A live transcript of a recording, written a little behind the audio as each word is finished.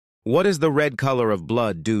What is the red color of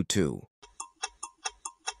blood due to?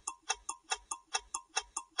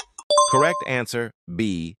 Correct answer,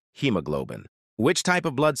 B, hemoglobin. Which type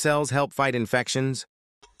of blood cells help fight infections?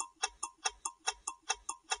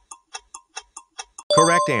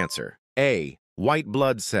 Correct answer, A, white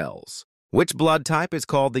blood cells. Which blood type is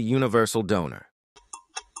called the universal donor?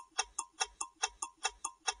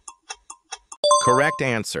 Correct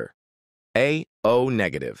answer, A, O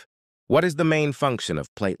negative. What is the main function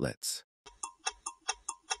of platelets?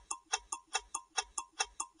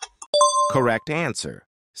 Correct answer,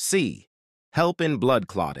 C, help in blood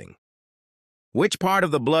clotting. Which part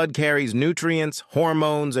of the blood carries nutrients,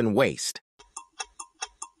 hormones, and waste?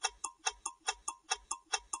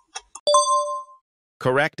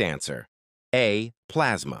 Correct answer, A,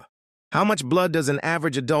 plasma. How much blood does an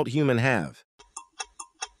average adult human have?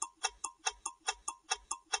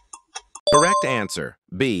 Correct answer,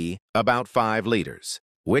 B, about 5 liters.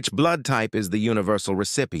 Which blood type is the universal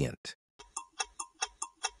recipient?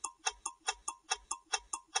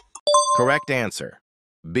 Correct answer,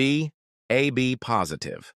 B, AB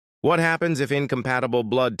positive. What happens if incompatible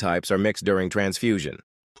blood types are mixed during transfusion?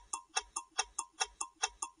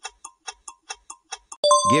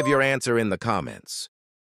 Give your answer in the comments.